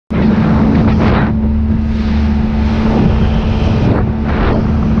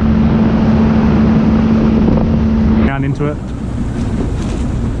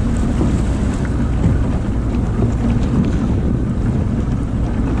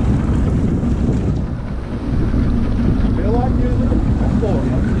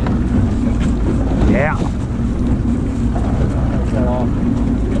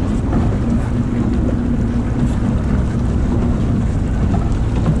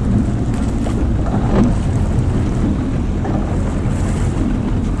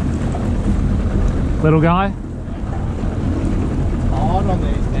Little guy? Hard on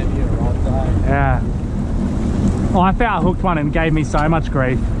these heavier rods, eh? Yeah. Oh, I foul hooked one and gave me so much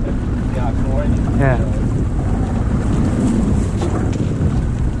grief. Yeah, I caught it. Yeah.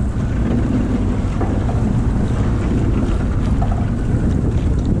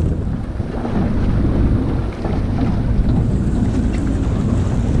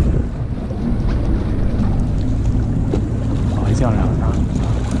 Oh, he's going out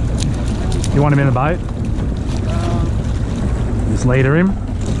front. You want him in the boat? Just leader him?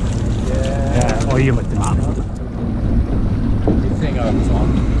 Yeah. Or you lift him up? You think I was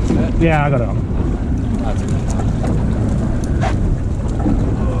on, isn't it? Yeah, I got it on. That's good.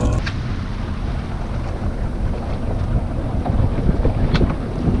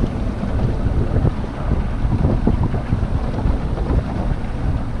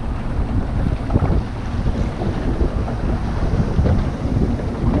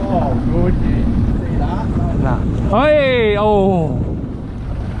 Oh, good, dude. See that? Nah. Hey! Oh!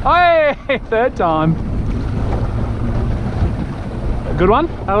 Hey! Third time. Good one?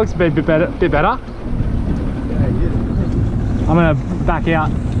 That looks a bit better. Yeah, he is. I'm gonna back out.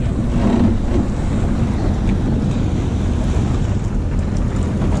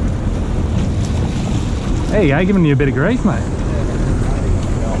 There you go, giving you a bit of grief, mate.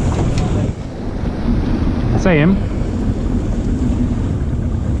 See him?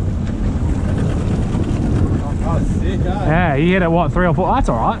 Oh, sick, eh? Yeah, he hit it what, 3 or 4? That's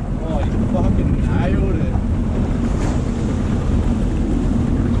alright. Oh, you fucking nailed it.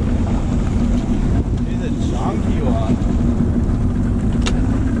 He's a chunky one.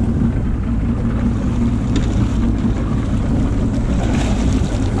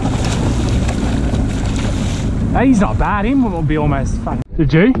 Hey, he's not bad. Him will be almost fucking.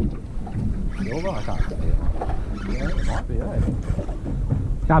 Did you? Silver? I can't see it. Yeah, it might be, eh?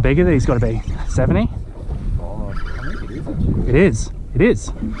 How big are these got to be? 70? Oh, I think it is a It is. It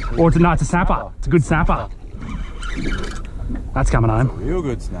is. Or it's, no, it's a snapper. It's a good snapper. That's coming home. real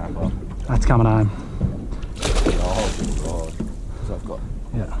good snapper. That's coming home. Oh, good God. Because I've got...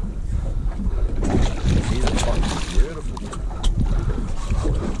 Yeah. He's a fucking beautiful.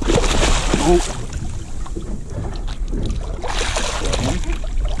 Oh.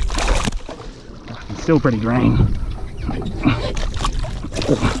 It's still pretty green.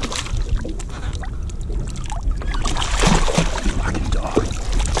 Fucking dog.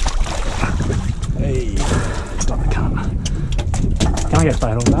 Hey. Stop the cunt. Can I get a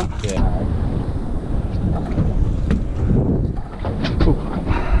photo of that? Yeah.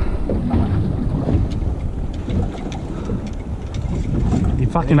 You're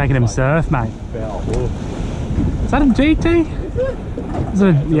fucking making him surf, mate. Foul hook. Is that a GT? Is it? Is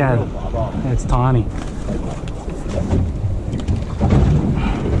it, yeah, Real bubba. it's tiny.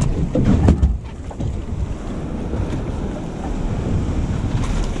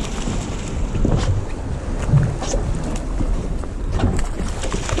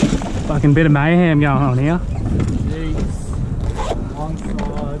 Fucking bit of mayhem going on here. Jeez. One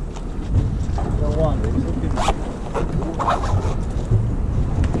side. The one. He's looking.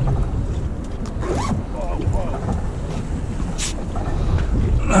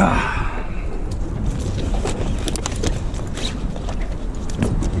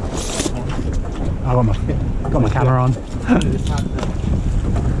 I got my camera on.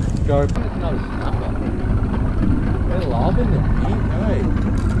 Go. Another snapper. They're loving it, hey.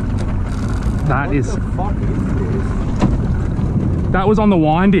 That is, What the fuck is this? that was on the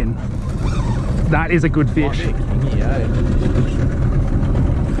wind in. That is a good fish. Oh, kingy, eh?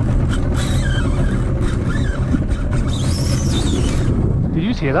 Did you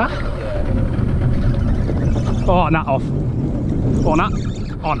just hear that? Yeah. Oh, nut off. Oh, nut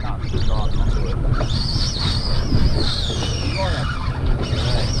on.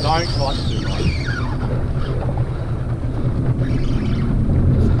 Don't clutch too much.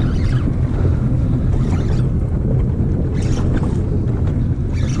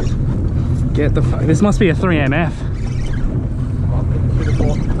 Get the fuck. This must be a 3MF. Should have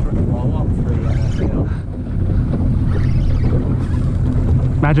bought the blow up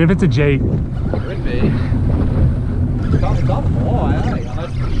Imagine if it's a G. Could be. It's up high, eh?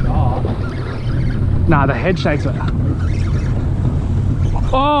 Unless it's sharp. Nah, the head shakes it.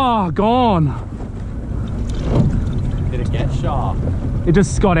 Oh, gone. Did it get sharp? It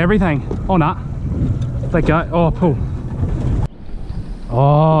just got everything. Oh, nah. Let go. Oh, pull.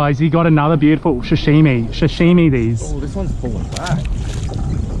 Oh, has he got another beautiful sashimi? Sashimi these. Oh, this one's pulling back.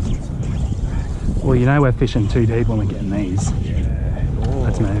 Well, you know we're fishing too deep when we're getting these. Yeah. Oh.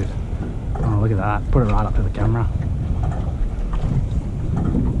 Let's move. Oh, look at that. Put it right up to the camera.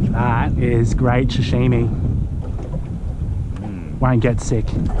 That is great sashimi. Won't get sick.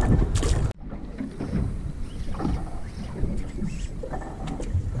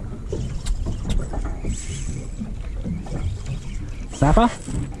 Snapper?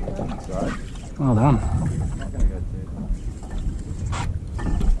 Sorry. Well done.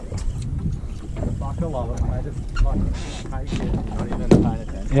 I love it when they just like take it, not even paying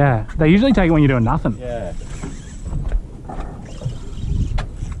attention. Yeah, they usually take it when you're doing nothing. Yeah.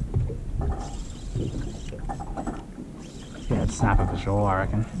 Yeah, it's snapper for sure, I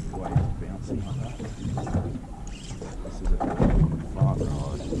reckon. Way bouncy. This is a fast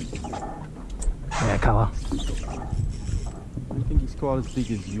ride. Yeah, colour. I don't think he's quite as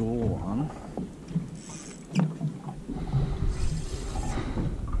big as your one.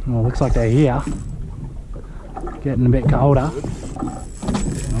 Well, looks like they're here. Getting a bit colder.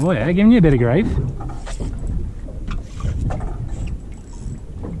 Oh yeah, giving you a bit of grief.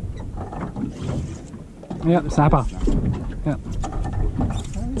 Yep, snapper. Yep.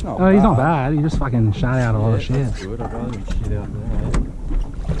 Oh, he's not bad. He just fucking shot out a lot of shit. That's good. I'd rather be shit out there.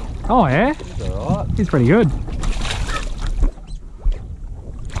 Oh yeah? It's alright. He's pretty good.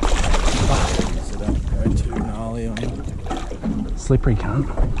 So don't go too gnarly on him. Slippery cunt.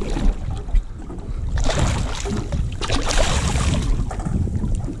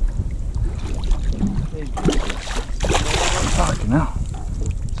 Fucking hell.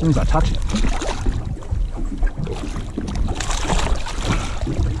 As soon as I touch it.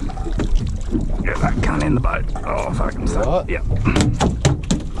 Get that cunt in the boat. Oh, fucking stuff. Yep.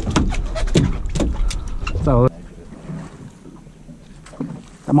 So, is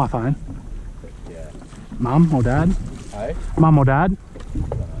that my phone? Yeah. Mum or dad? Hey? Mum or dad?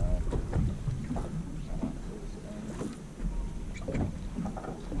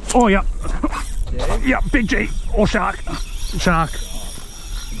 Oh, yep. Yeah? Yep, big G or shark. Shark.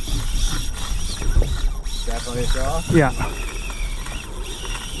 Strap on your shark? Yeah.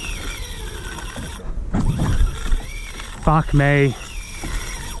 Fuck me. I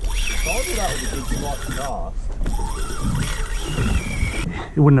told you that was a good spot to cast.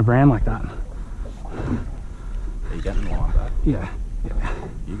 It wouldn't have ran like that. Are you getting the line back? Yeah.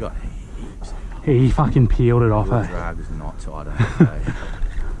 You got heaps. He fucking peeled it off Your her. drag was not tight enough, eh?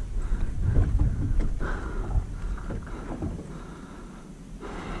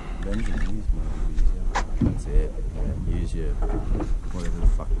 Then you can use more. That's it. Yeah, use your whatever the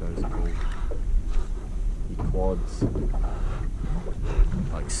fuck those are called. Your quads.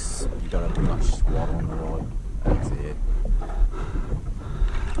 Like you gotta pretty much squat on the rod. That's it.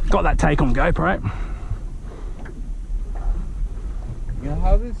 Got that take on GoPro. You're gonna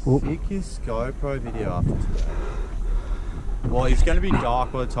have a sickest GoPro video after today. Well, it's going to be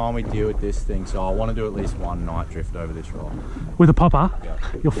dark by the time we deal with this thing, so I want to do at least one night drift over this rock. With a popper? Yeah.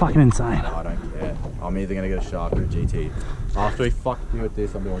 You're fucking insane. I don't care. I'm either going to get a shark or a GT. After we fuck deal with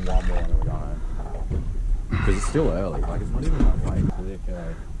this, I'm doing one more and then we're going home. Because it's still early. Like, it's not even that late.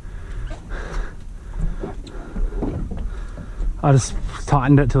 Okay. I just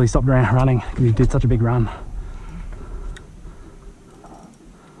tightened it till he stopped running because he did such a big run.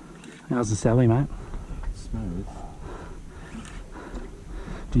 How's the celly, mate? Smooth.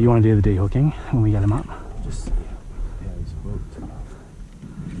 Do you want to do the dehooking when we get him up? Just see how he's hooked.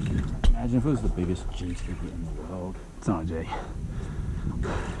 Imagine if it was the biggest G ticket in the world. It's not a G.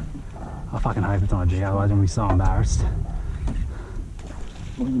 I fucking hope it's not a G, otherwise I'm going to be so embarrassed.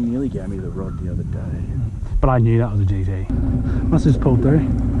 Well, you nearly gave me the rod the other day. But I knew that was a GT. Must have just pulled through.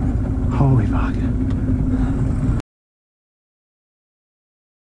 Holy fuck.